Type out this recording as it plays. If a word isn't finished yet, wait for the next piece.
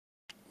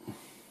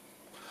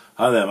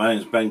Hi there, my name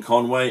is Ben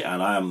Conway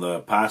and I am the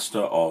pastor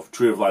of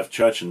Tree of Life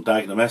Church in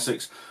Dagenham,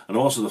 Essex, and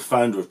also the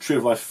founder of Tree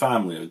of Life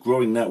Family, a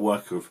growing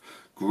network of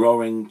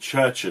growing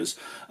churches.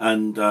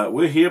 And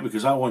we're here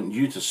because I want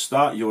you to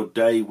start your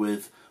day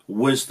with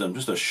wisdom.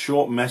 Just a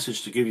short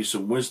message to give you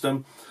some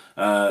wisdom.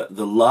 The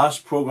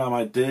last program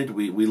I did,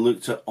 we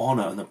looked at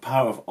honor and the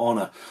power of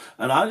honor.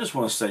 And I just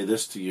want to say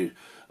this to you.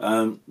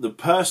 The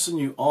person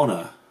you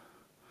honor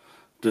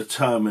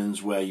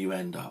determines where you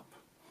end up.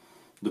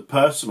 The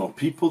person or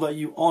people that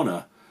you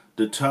honor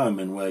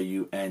determine where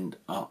you end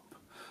up.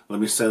 Let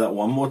me say that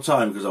one more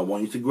time because I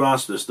want you to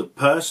grasp this. The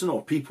person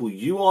or people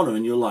you honor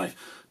in your life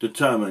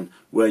determine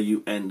where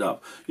you end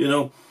up. You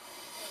know,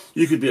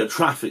 you could be a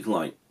traffic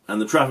light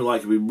and the traffic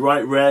light could be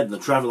bright red and the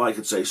traffic light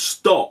could say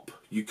stop.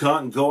 You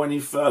can't go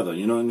any further.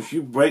 You know, and if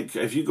you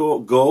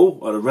go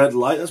at a red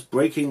light, that's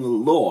breaking the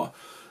law.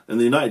 In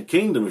the United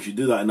Kingdom, if you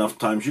do that enough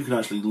times, you can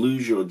actually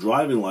lose your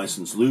driving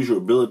license, lose your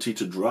ability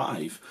to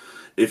drive,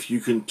 if you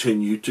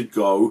continue to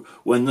go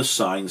when the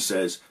sign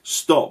says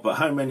stop. But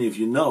how many of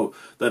you know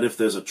that if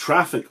there's a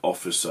traffic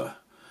officer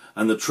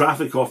and the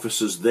traffic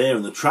officer's there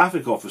and the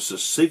traffic officer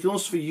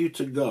signals for you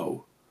to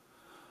go,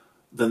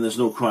 then there's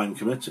no crime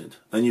committed.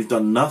 Then you've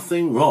done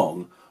nothing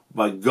wrong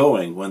by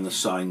going when the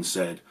sign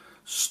said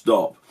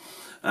stop.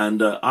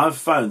 And I've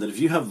found that if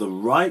you have the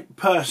right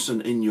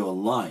person in your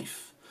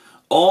life,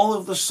 all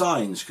of the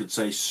signs could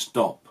say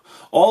stop.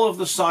 All of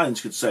the signs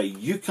could say,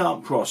 you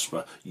can't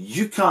prosper,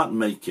 you can't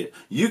make it,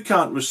 you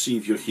can't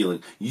receive your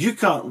healing, you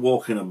can't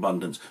walk in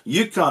abundance,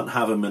 you can't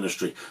have a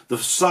ministry. The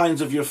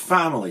signs of your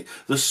family,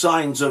 the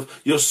signs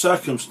of your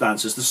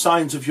circumstances, the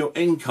signs of your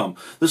income,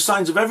 the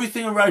signs of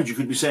everything around you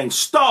could be saying,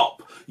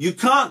 stop, you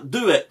can't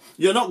do it,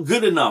 you're not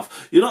good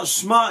enough, you're not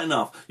smart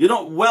enough, you're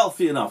not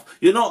wealthy enough,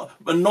 you're not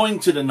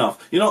anointed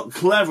enough, you're not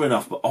clever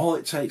enough. But all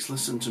it takes,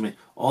 listen to me,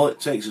 all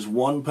it takes is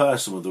one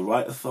person with the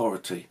right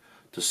authority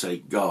to say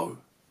go.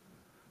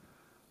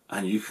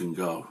 And you can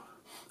go,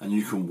 and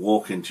you can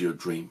walk into your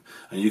dream,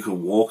 and you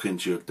can walk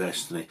into your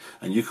destiny,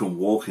 and you can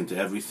walk into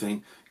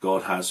everything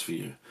God has for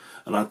you.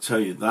 And I tell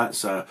you,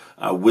 that's our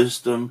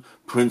wisdom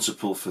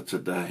principle for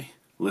today.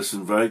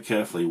 Listen very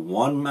carefully.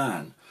 One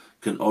man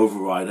can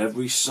override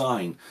every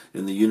sign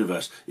in the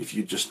universe if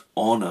you just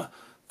honor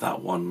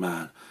that one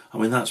man. I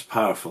mean, that's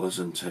powerful,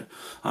 isn't it?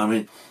 I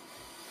mean,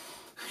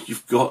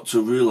 you've got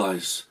to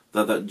realize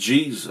that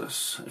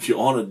Jesus, if you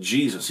honor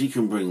Jesus, he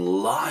can bring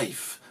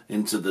life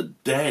into the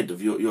dead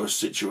of your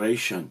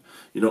situation.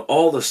 You know,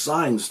 all the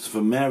signs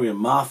for Mary and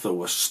Martha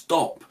were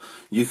stop.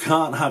 You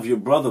can't have your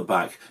brother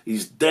back.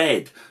 He's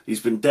dead.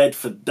 He's been dead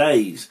for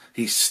days.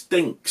 He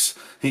stinks.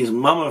 He's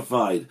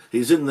mummified.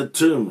 He's in the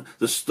tomb.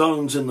 The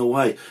stone's in the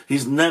way.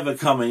 He's never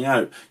coming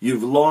out.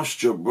 You've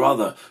lost your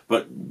brother.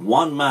 But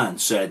one man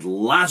said,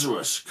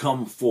 Lazarus,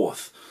 come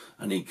forth.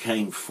 And he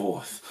came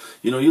forth.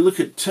 You know, you look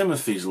at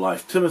Timothy's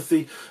life.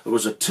 Timothy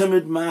was a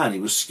timid man. He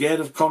was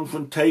scared of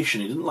confrontation.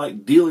 He didn't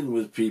like dealing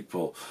with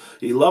people.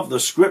 He loved the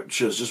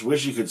scriptures, just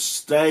wish he could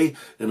stay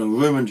in a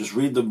room and just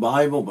read the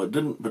Bible, but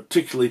didn't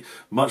particularly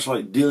much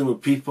like dealing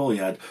with people. He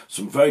had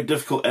some very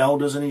difficult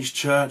elders in his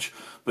church.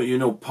 But you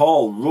know,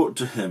 Paul wrote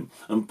to him,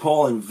 and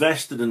Paul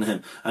invested in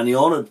him, and he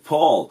honored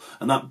Paul,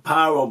 and that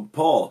power on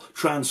Paul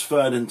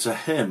transferred into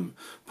him.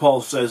 Paul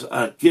says,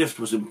 a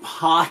gift was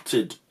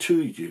imparted to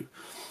you.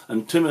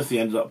 And Timothy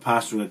ended up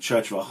pastoring a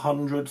church of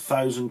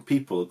 100,000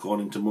 people,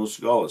 according to most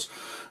scholars.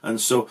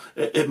 And so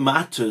it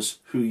matters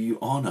who you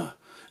honor.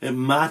 It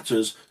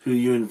matters who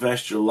you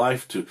invest your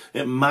life to.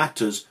 It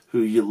matters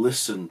who you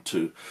listen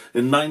to.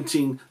 In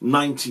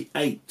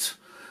 1998,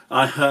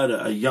 I heard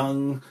a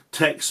young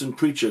Texan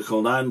preacher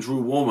called Andrew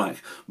Womack.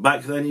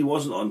 Back then he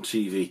wasn't on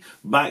TV.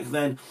 Back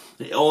then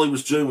all he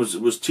was doing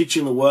was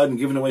teaching the word and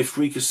giving away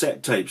free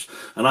cassette tapes.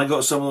 And I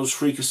got some of those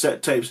free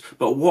cassette tapes.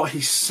 But what he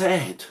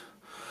said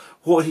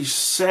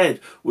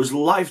was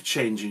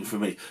life-changing for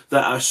me,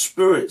 that our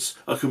spirits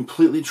are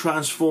completely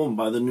transformed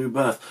by the new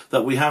birth,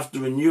 that we have to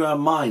renew our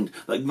mind,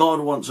 that God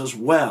wants us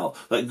well,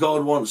 that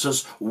God wants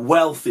us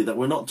wealthy, that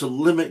we're not to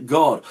limit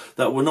God,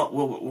 that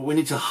we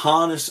need to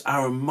harness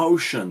our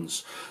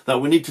emotions, that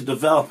we need to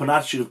develop an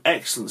attitude of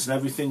excellence in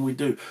everything we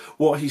do.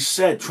 What he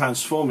said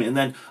transformed me, and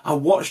then I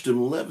watched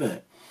him live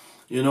it.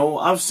 You know,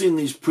 I've seen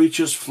these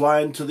preachers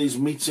fly into these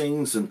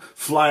meetings and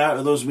fly out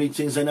of those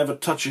meetings. They never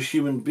touch a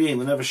human being.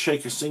 They never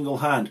shake a single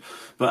hand.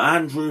 But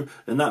Andrew,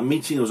 in that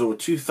meeting, there was over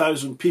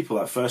 2,000 people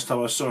that first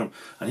time I saw him.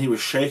 And he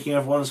was shaking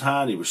everyone's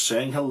hand. He was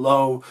saying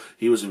hello.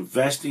 He was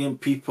investing in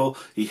people.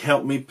 He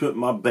helped me put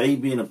my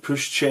baby in a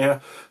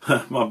pushchair.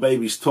 My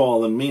baby's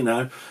taller than me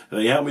now.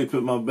 He helped me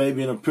put my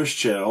baby in a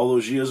pushchair all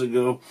those years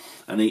ago.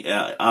 And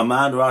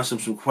Amanda asked him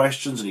some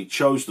questions, and he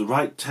chose the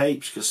right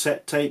tapes,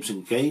 cassette tapes,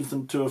 and gave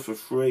them to her for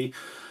free.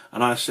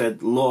 And I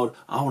said, Lord,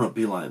 I want to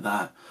be like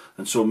that.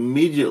 And so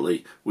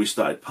immediately we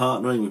started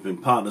partnering. We've been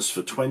partners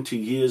for 20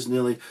 years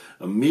nearly.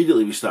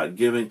 Immediately we started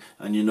giving.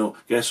 And you know,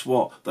 guess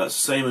what? That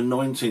same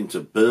anointing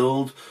to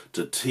build,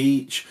 to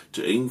teach,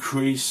 to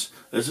increase,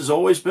 this has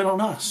always been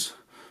on us.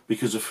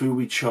 because of who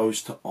we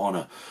chose to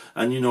honor.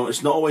 And you know,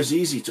 it's not always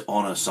easy to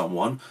honor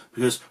someone,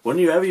 because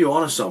whenever you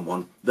honor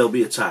someone, they'll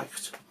be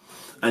attacked.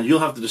 And you'll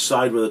have to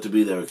decide whether to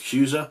be their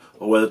accuser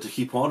or whether to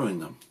keep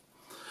honoring them.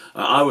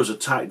 I was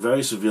attacked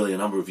very severely a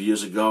number of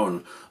years ago,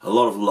 and a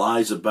lot of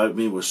lies about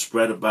me were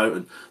spread about,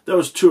 and there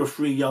was 2 or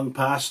 3 young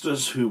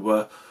pastors who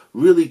were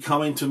really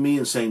coming to me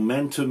and saying,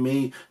 mentor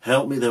me,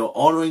 help me. They were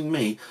honoring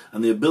me,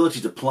 and the ability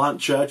to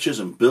plant churches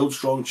and build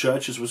strong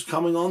churches was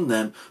coming on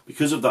them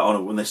because of that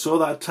honor. When they saw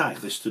that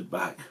attack, they stood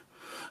back.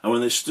 And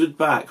when they stood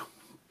back,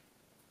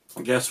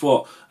 guess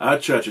what? Our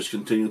churches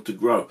continue to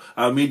grow.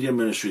 Our media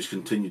ministries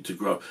continue to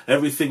grow.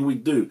 Everything we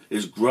do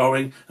is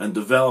growing and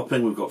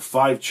developing. We've got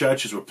 5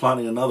 churches. We're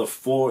planning another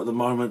 4 at the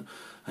moment.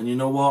 And you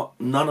know what?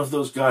 None of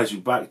those guys who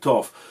backed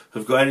off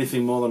have got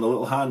anything more than a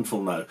little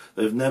handful now.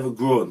 They've never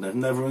grown. They've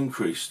never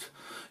increased.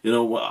 You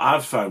know, what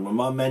I've found when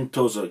my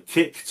mentors are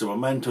kicked or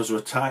my mentors are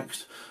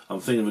attacked, I'm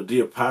thinking of a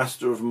dear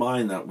pastor of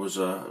mine that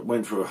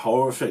went through a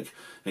horrific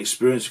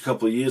experience a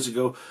couple of years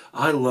ago.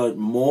 I learned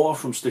more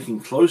from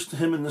sticking close to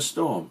him in the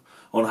storm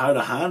on how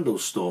to handle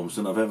storms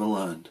than I've ever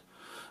learned.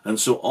 And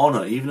so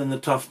honor, even in the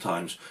tough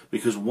times,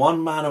 because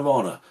one man of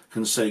honor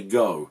can say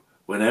go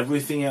when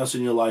everything else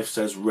in your life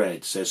says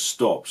red, says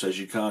stop, says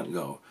you can't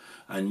go.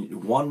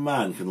 And one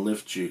man can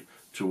lift you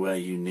to where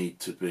you need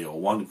to be, or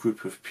one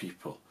group of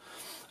people.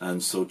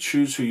 And so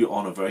choose who you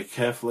honor very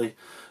carefully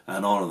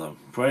and honor them.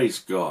 Praise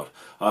God.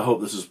 I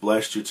hope this has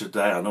blessed you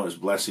today. I know it's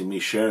blessing me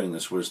sharing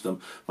this wisdom.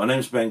 My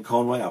name's Ben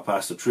Conway. I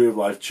pastor Tree of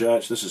Life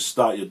Church. This is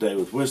Start Your Day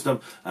with Wisdom.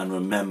 And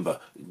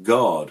remember,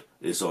 God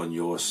is on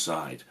your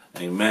side.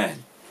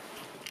 Amen.